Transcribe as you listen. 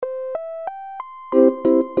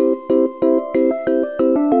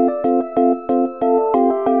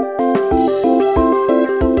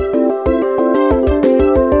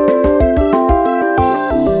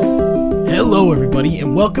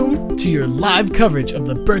Welcome to your live coverage of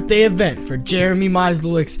the birthday event for Jeremy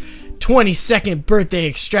Mislowick's 22nd birthday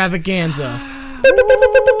extravaganza. We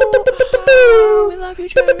love you,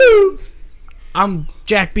 Jeremy. I'm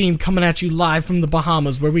Jack Beam coming at you live from the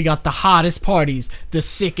Bahamas, where we got the hottest parties, the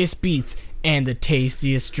sickest beats, and the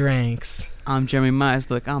tastiest drinks. I'm Jeremy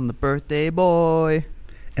Mislowick. I'm the birthday boy.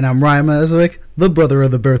 And I'm Ryan Mislowick, the brother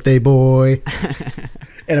of the birthday boy.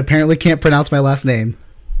 And apparently can't pronounce my last name.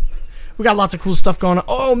 We got lots of cool stuff going on.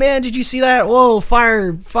 Oh man, did you see that? Whoa,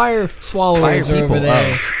 fire swallowers are over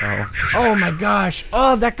there. Oh my gosh.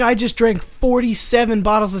 Oh, that guy just drank 47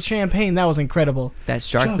 bottles of champagne. That was incredible. That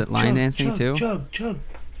shark that line dancing too? Chug.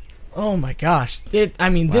 Oh my gosh. This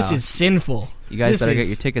Wow. is sinful. You guys This better is- get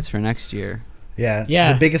your tickets for next year. Yeah, it's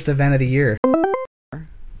Yeah. the biggest event of the year.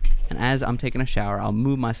 And as I'm taking a shower, I'll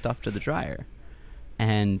move my stuff to the dryer.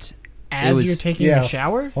 And As you're taking yeah. a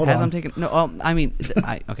shower? Hold as on. I'm taking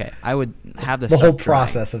I would have the the stuff whole dry.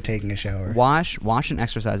 process of taking a shower. Wash and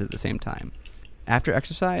exercise at the same time. After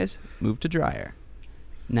exercise, move to dryer.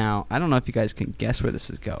 Now, I don't know if you guys can guess where this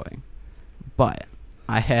is going, but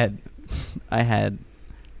I had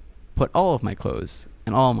put all of my clothes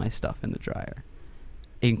and all my stuff in the dryer,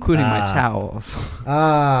 including my towels.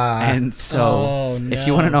 And so, Oh, if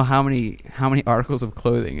you want to no. know how many articles of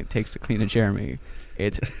clothing it takes to clean a Jeremy,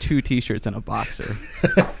 it's 2 t-shirts and a boxer.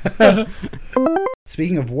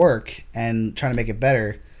 Speaking of work and trying to make it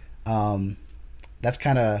better, that's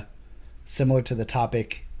kind of similar to the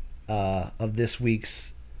topic of this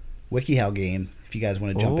week's WikiHow game. If you guys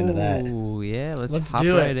want to jump into that. Oh, yeah, let's hop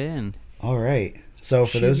do it. right in. All right. So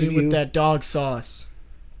for Shoot those me of you, with that dog sauce.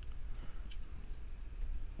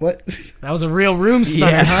 what? That was a real room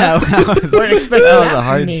stunner, Yeah, huh? that was, Weren't expecting that was that a from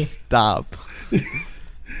hard me. stop.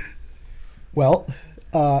 Well,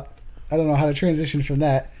 I don't know how to transition from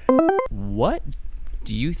that. What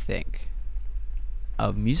do you think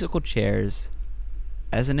of musical chairs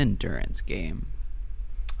as an endurance game?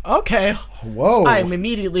 Okay. Whoa! I'm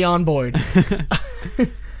immediately on board.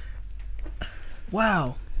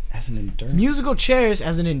 Wow. As an endurance. Musical chairs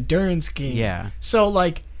as an endurance game. Yeah. So,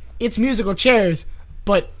 like, it's musical chairs,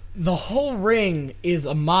 but the whole ring is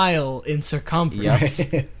a mile in circumference.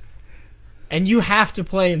 Yes. And you have to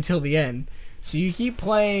play until the end. So you keep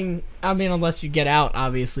playing, I mean, unless you get out,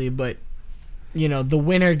 obviously, but, you know, the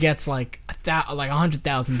winner gets, like,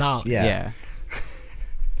 $100,000. Yeah.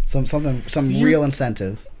 Some So you- real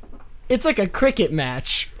incentive. It's like a cricket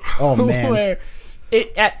match. Oh, man. Where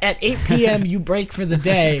at 8 p.m. you break for the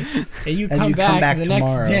day, and you come back the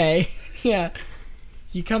tomorrow. next day. Yeah.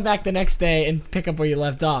 You come back the next day and pick up where you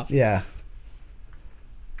left off. Yeah.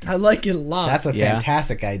 I like it a lot. That's a Yeah.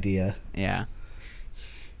 fantastic idea. Yeah.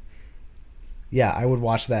 Yeah, I would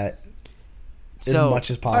watch that as So, much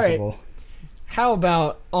as all right. possible. How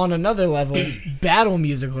about, on another level, battle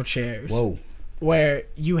musical chairs? Whoa. Where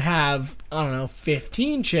you have, I don't know,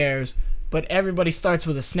 15 chairs, but everybody starts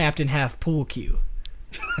with a snapped-in-half pool cue.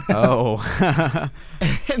 Oh.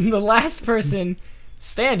 And the last person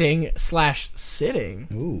standing / sitting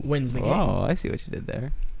Ooh. wins the game. Oh, I see what you did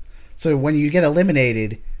there. So when you get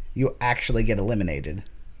eliminated, you actually get eliminated.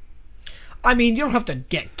 I mean, you don't have to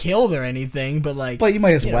get killed or anything, but like... But you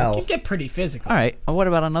might as know, well. it can get pretty physical. All right. What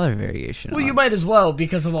about another variation? Well, you might as well,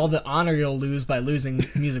 because of all the honor you'll lose by losing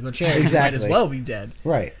musical chairs. You might Exactly. as well be dead.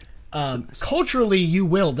 Right. Culturally, you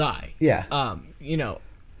will die. Yeah. You know,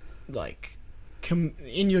 like,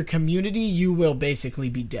 in your community, you will basically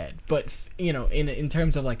be dead. But, you know, in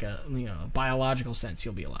terms of like a biological sense,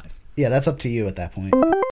 you'll be alive. Yeah, that's up to you at that point.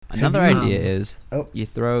 Another Have you- idea is Oh. you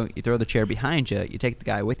throw the chair behind you. You take the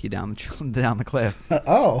guy with you down the cliff.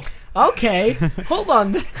 Oh. Okay, hold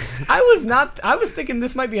on. I was thinking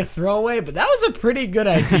this might be a throwaway, but that was a pretty good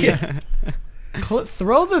idea.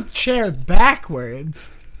 Throw the chair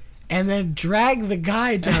backwards and then drag the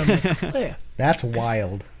guy down the cliff. That's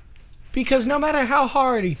wild. Because no matter how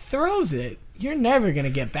hard he throws it, you're never going to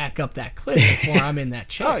get back up that cliff before I'm in that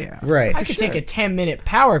chair. Oh, yeah. Right. I could take a 10-minute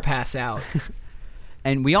power pass out.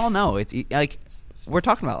 And we all know it's like we're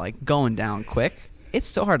talking about like going down quick. It's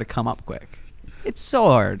so hard to come up quick. It's so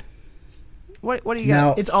hard. What do you Now-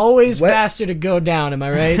 got? It's always What- faster to go down, am I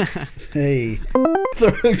right? Hey. So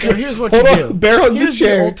here's what Hold you on, do. Bear on Here's the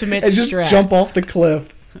chair ultimate and just strat. jump off the cliff.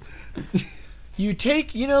 You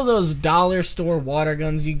take, those dollar store water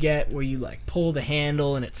guns you get where you like pull the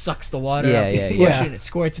handle and it sucks the water Yeah, up, yeah, you push yeah. it and it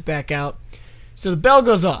squirts it back out. So the bell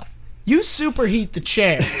goes off. You superheat the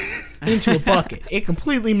chair into a bucket. It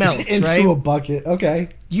completely melts, Into right? a bucket. Okay.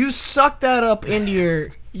 You suck that up into your,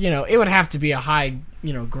 it would have to be a high,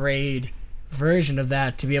 grade version of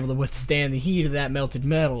that to be able to withstand the heat of that melted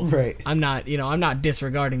metal. Right. I'm not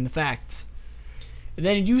disregarding the facts. and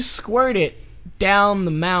then you squirt it down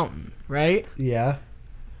the mountain, right? Yeah.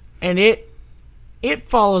 And it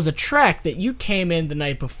follows a track that you came in the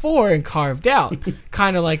night before and carved out,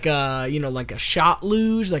 kind of like a like a shot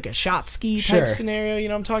luge, like a shot ski type Sure. scenario. You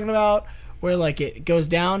know what I'm talking about? Where like it goes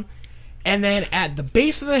down, and then at the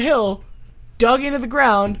base of the hill, dug into the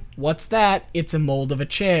ground. What's that? It's a mold of a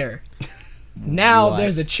chair. Now What?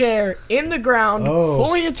 there's a chair in the ground, Oh.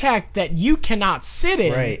 fully intact, that you cannot sit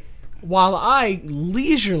in. Right. While I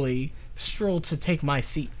leisurely stroll to take my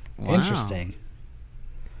seat. Wow. Interesting.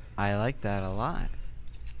 I like that a lot.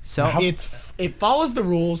 So How- It follows the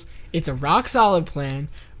rules. It's a rock solid plan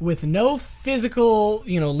with no physical,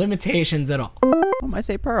 limitations at all. I might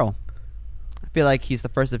say Pearl. I feel like he's the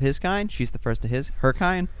first of his kind. She's the first of her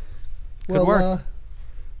kind. Could work.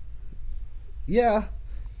 Yeah.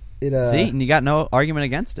 It. See, and you got no argument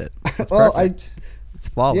against it. It's Well, perfect. It's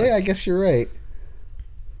flawless. Yeah, I guess you're right.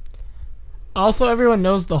 Also, everyone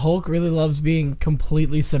knows the Hulk really loves being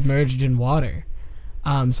completely submerged in water.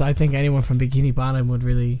 So I think anyone from Bikini Bottom would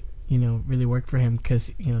really work for him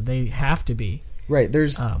because they have to be. Right.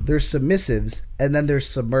 There's submissives and then there's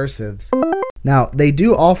submersives. Now they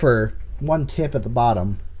do offer one tip at the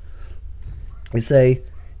bottom. They say,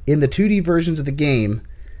 in the 2D versions of the game,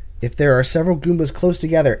 if there are several Goombas close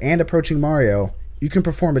together and approaching Mario, you can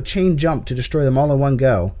perform a chain jump to destroy them all in one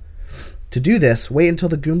go. To do this, wait until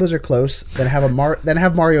the Goombas are close, then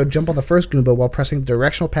have Mario jump on the first Goomba while pressing the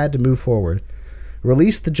directional pad to move forward.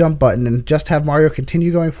 Release the jump button and just have Mario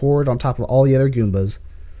continue going forward on top of all the other Goombas.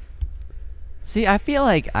 See, I feel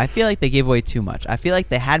like they gave away too much. I feel like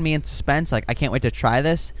they had me in suspense. Like I can't wait to try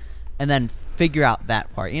this, and then figure out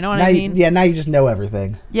that part. You know what Now I mean? now you just know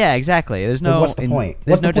everything. Yeah, exactly. There's Then no. what's the point?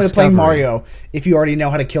 There's What's no the point of playing discovery. Mario if you already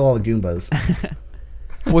know how to kill all the Goombas?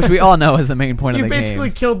 Which we all know is the main point You of the basically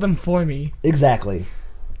game. killed them for me. Exactly.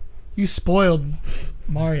 You spoiled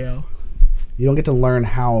Mario. You don't get to learn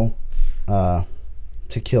how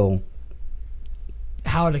to kill.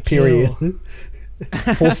 How to Period. kill.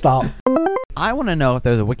 Full stop. I want to know if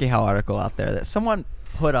there's a WikiHow article out there that someone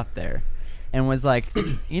put up there and was like,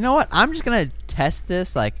 you know what? I'm just gonna test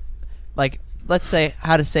this. Like, let's say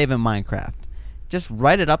how to save in Minecraft. Just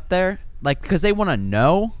write it up there, like, because they want to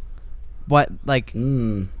know what, like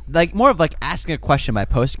more of like asking a question by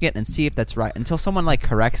posting it and see if that's right until someone like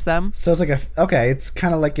corrects them. So it's like it's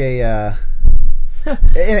kind of like a.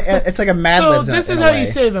 It's like a Mad So Libs. this in is a how way. you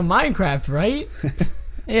save in Minecraft, right?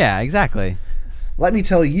 Yeah, exactly. Let me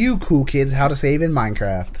tell you, cool kids, how to save in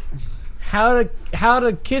Minecraft. How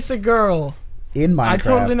to kiss a girl. In Minecraft. I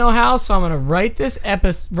totally know how, so I'm gonna write this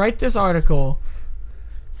article.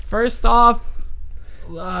 First off,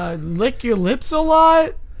 lick your lips a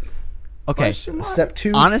lot. Okay. Question mark? Step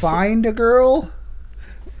 2: Honestly- find a girl.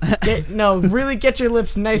 Really get your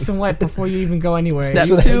lips nice and wet before you even go anywhere. Step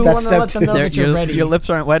You two. want That's to step let them two. know that you're ready. Your lips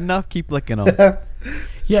aren't wet enough. Keep licking them.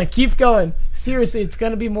 Yeah, keep going. Seriously, it's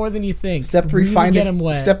gonna be more than you think. Step 3: Really find get them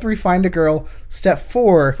wet. Step 3: find a girl. Step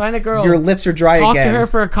 4: Find a girl. Your lips are dry Talk again. to her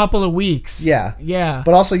for a couple of weeks. Yeah. Yeah.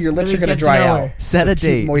 But also your lips Really are going to get to dry know out. her. Set a Keep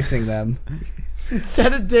date. moistening them.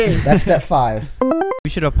 Set a date. That's step 5. We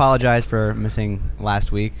should apologize for missing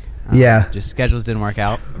last week. Yeah. Just schedules didn't work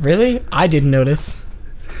out. Really? I didn't notice.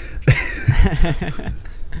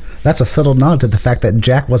 That's a subtle nod to the fact that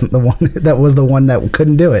Jack wasn't the one that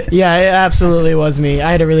couldn't do it. Yeah, it absolutely was me.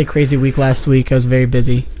 I had a really crazy week last week. I was very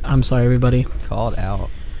busy. I'm sorry, everybody. Called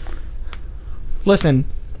out. Listen,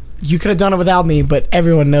 you could have done it without me, but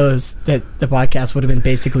everyone knows that the podcast would have been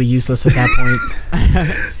basically useless at that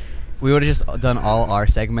point. We would have just done all our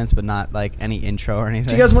segments, but not like any intro or anything.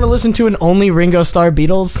 Do you guys want to listen to an only Ringo Starr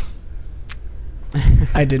Beatles?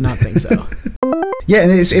 I did not think so. Yeah,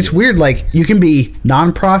 and it's weird. Like, you can be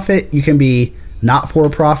non-profit, you can be not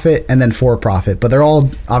for-profit, and then for-profit, but they're all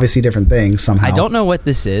obviously different things somehow. I don't know what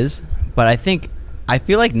this is, but I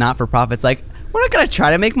feel like not for profits. Like, we're not gonna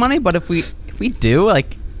try to make money, but if we do,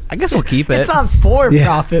 like, I guess we'll keep it. It's not for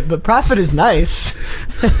profit, but profit is nice.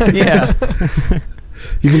 Yeah.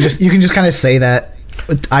 You can just kind of say that.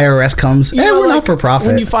 IRS comes. You know, We're like, not for profit.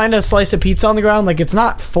 When you find a slice of pizza on the ground, like, it's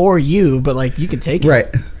not for you, but like you can take it. Right.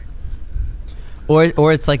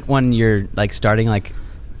 Or it's like when you're like starting like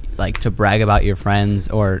to brag about your friends,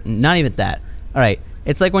 or not even that. All right,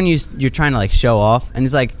 it's like when you're trying to like show off, and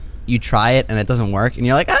it's like you try it and it doesn't work, and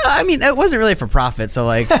you're like, I mean, it wasn't really for profit, so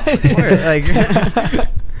like, we're, like.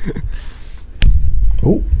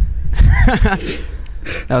 Oh.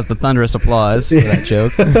 That was the thunderous applause for that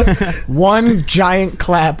joke. One giant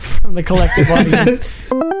clap from the collective audience.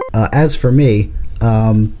 As for me,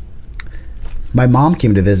 my mom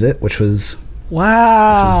came to visit, which was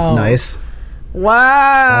Wow. nice.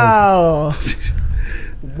 Wow.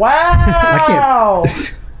 Wow.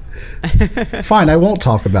 Fine, I won't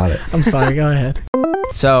talk about it. I'm sorry. Go ahead.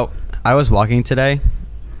 So I was walking today,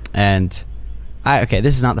 and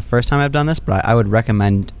this is not the first time I've done this, but I would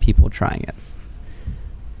recommend people trying it.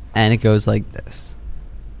 And it goes like this.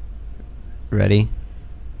 Ready?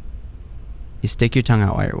 You stick your tongue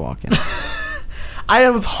out while you're walking. I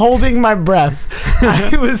was holding my breath.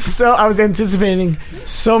 I was anticipating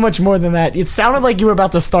so much more than that. It sounded like you were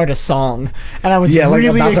about to start a song, and I was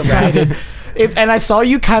really excited. And I saw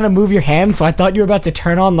you kind of move your hand, so I thought you were about to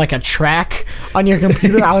turn on like a track on your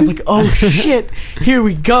computer. I was like, oh shit, here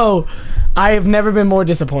we go. I have never been more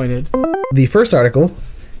disappointed. The first article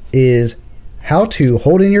is how to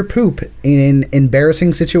hold in your poop in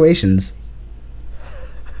embarrassing situations.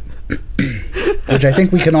 Which I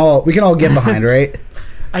think we can all get behind, right?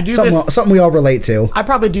 I do something we all relate to. I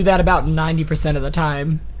probably do that about 90% of the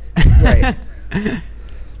time. Right.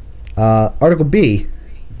 Article B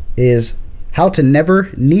is how to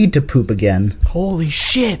never need to poop again. Holy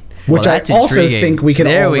shit. Which I also intriguing. think we can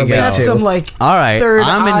all relate to. That's some all right, third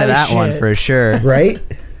I'm into that shit. one for sure. Right?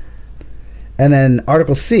 And then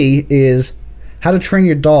Article C is how to train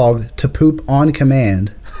your dog to poop on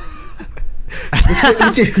command.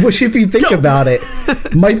 Which, if you think about it,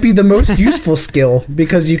 might be the most useful skill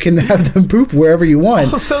because you can have them poop wherever you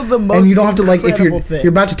want. Also, the most and you don't have to if thing.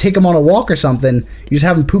 you're about to take them on a walk or something, you just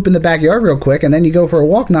have them poop in the backyard real quick, and then you go for a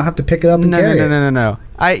walk, and not have to pick it up and carry it. No.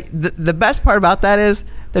 The best part about that is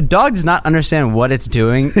the dog does not understand what it's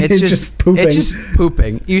doing. It's just pooping. It's just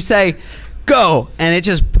pooping. You say, go, and it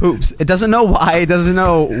just poops. It doesn't know why. It doesn't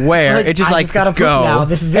know where. It just I just gotta go. poop now.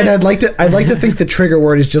 This is And it. I'd like to think the trigger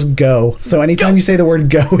word is just go. So anytime you say the word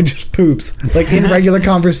go, it just poops. Like in regular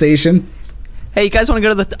conversation. Hey, you guys want to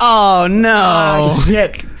go to the... oh, no.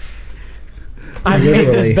 Shit. I made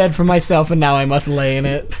this bed for myself, and now I must lay in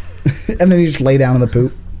it. And then you just lay down in the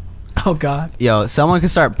poop. Oh, God. Yo, someone could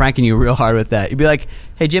start pranking you real hard with that. You'd be like,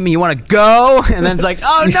 hey, Jimmy, you want to go? And then it's like,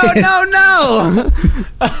 oh, no.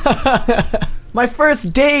 My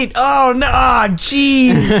first date. Oh, no.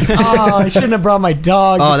 Jeez. Oh, I shouldn't have brought my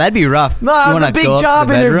dog. Oh, that'd be rough. No, the big job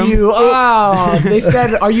interview. Oh, they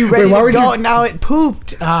said, are you ready to go? Now it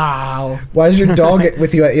pooped. Oh. Why is your dog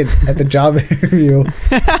with you at the job interview?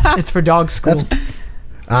 It's for dog school.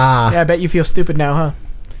 Yeah, I bet you feel stupid now, huh?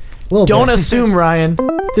 Don't assume, Ryan.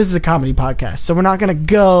 This is a comedy podcast, so we're not going to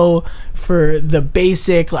go for the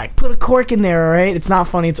basic, like, put a cork in there, all right? It's not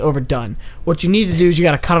funny. It's overdone. What you need to do is you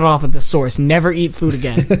got to cut it off at the source. Never eat food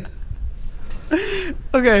again.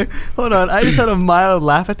 Okay, hold on. I just had a mild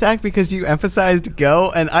laugh attack because you emphasized go,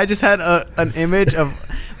 and I just had an image of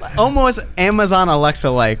almost Amazon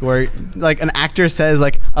Alexa-like, where like an actor says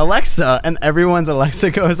like Alexa, and everyone's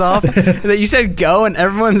Alexa goes off. That you said go, and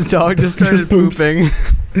everyone's dog just started pooping.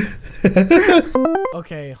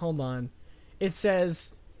 Okay, hold on. It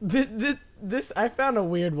says this. I found a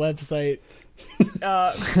weird website.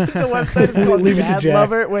 The website is called Leave it to Dad Jack.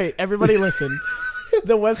 Lover. Wait, everybody listen.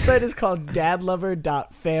 The website is called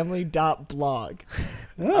dadlover.family.blog.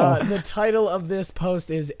 The title of this post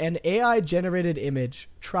is an AI-generated image.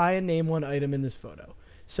 Try and name one item in this photo.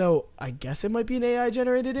 So I guess it might be an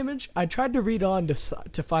AI-generated image. I tried to read on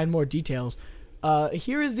to find more details.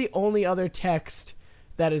 Here is the only other text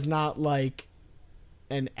that is not like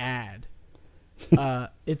an ad.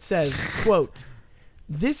 It says, quote,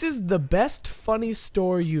 "This is the best funny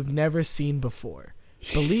store you've never seen before.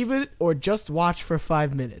 Believe it or just watch for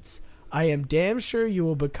 5 minutes. I am damn sure you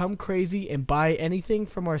will become crazy and buy anything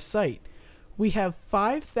from our site. We have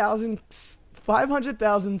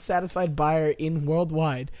 500,000 satisfied buyer in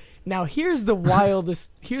worldwide." Now here's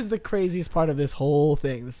the craziest part of this whole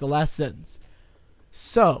thing. This is the last sentence.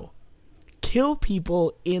 So, kill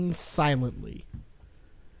people in silently.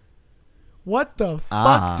 What the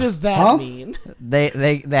fuck does that mean?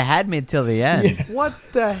 They had me till the end. What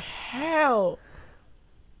the hell?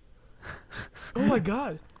 Oh my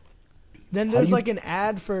god. Then there's like an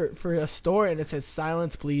ad for a store, and it says,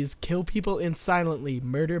 "Silence please, kill people in silently,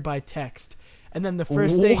 murder by text." And then the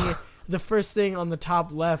first thing on the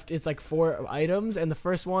top left is like 4 items, and the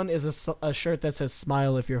first one is a shirt that says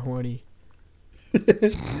 "Smile if you're horny."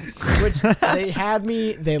 Which they had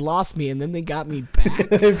me, they lost me, and then they got me back.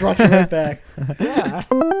 They brought you right back.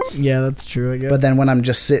 Yeah, that's true, I guess. But then when I'm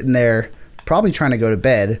just sitting there, probably trying to go to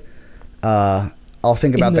bed, I'll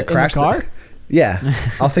think about the crash. In the car?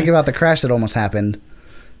 I'll think about the crash that almost happened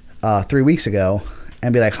 3 weeks ago,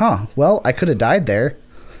 and be like, "Huh? Well, I could have died there."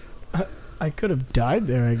 I could have died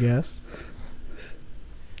there, I guess.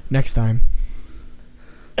 Next time.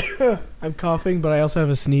 I'm coughing, but I also have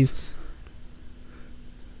a sneeze.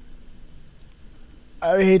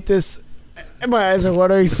 I hate this. My eyes are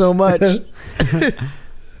watering so much.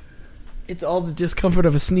 It's all the discomfort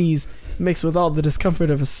of a sneeze mixed with all the discomfort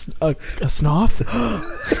of a snoff.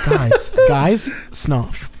 guys,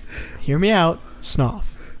 snoff. Hear me out, snoff.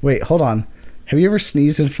 Wait, hold on. Have you ever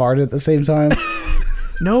sneezed and farted at the same time?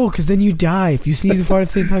 No, because then you die. If you sneeze and fart at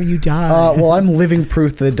the same time, you die. Well, I'm living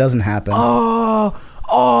proof that it doesn't happen.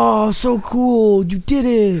 Oh, so cool. You did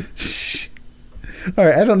it. Shh. All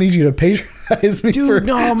right, I don't need you to patronize me for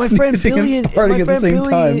my friend sneezing Billy and farting at the same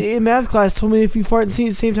time. in math class told me if you fart and sneeze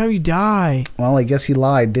at the same time, you die. Well, I guess he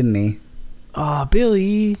lied, didn't he?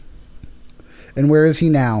 Billy. And where is he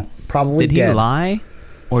now? Probably Did dead. he lie?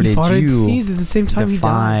 Or did farted and you sneezed at the same time he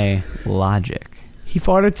died. defy logic? He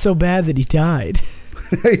farted so bad that he died.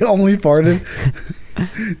 He only farted.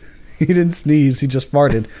 He didn't sneeze. He just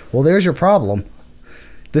farted. Well, there's your problem.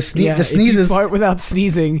 The sneezes. If you fart without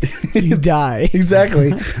sneezing, you die.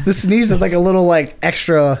 Exactly. The sneeze is like a little like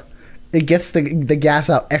extra. It gets the gas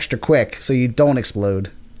out extra quick, so you don't explode.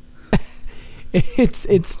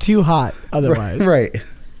 It's too hot otherwise. Right.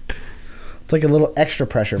 It's like a little extra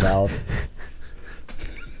pressure valve.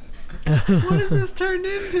 What has this turned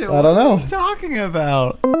into? I don't know. What are you talking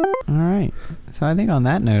about? All right. So I think on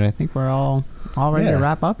that note, I think we're all ready to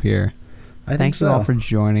wrap up here. Thanks you all for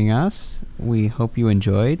joining us. We hope you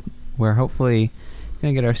enjoyed. We're hopefully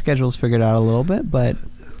going to get our schedules figured out a little bit, but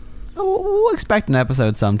we'll expect an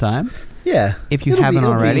episode sometime. Yeah. If you haven't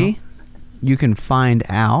already, you can find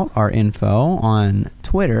out our info on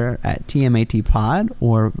Twitter at TMATpod,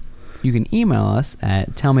 or you can email us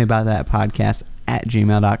at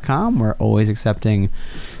tellmeaboutthatpodcast@gmail.com. We're always accepting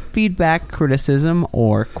feedback, criticism,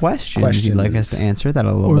 or questions you'd like us to answer that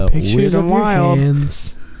are a little bit weird and wild.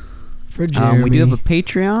 Hands for Jeremy. We do have a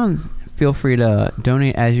Patreon. Feel free to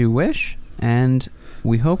donate as you wish, and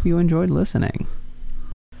we hope you enjoyed listening.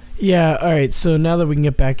 Yeah, all right, so now that we can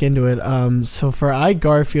get back into it, so for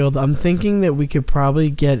Garfield, I'm thinking that we could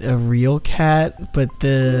probably get a real cat, but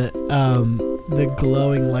the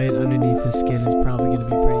glowing light underneath the skin is probably going to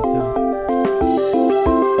be pretty tough.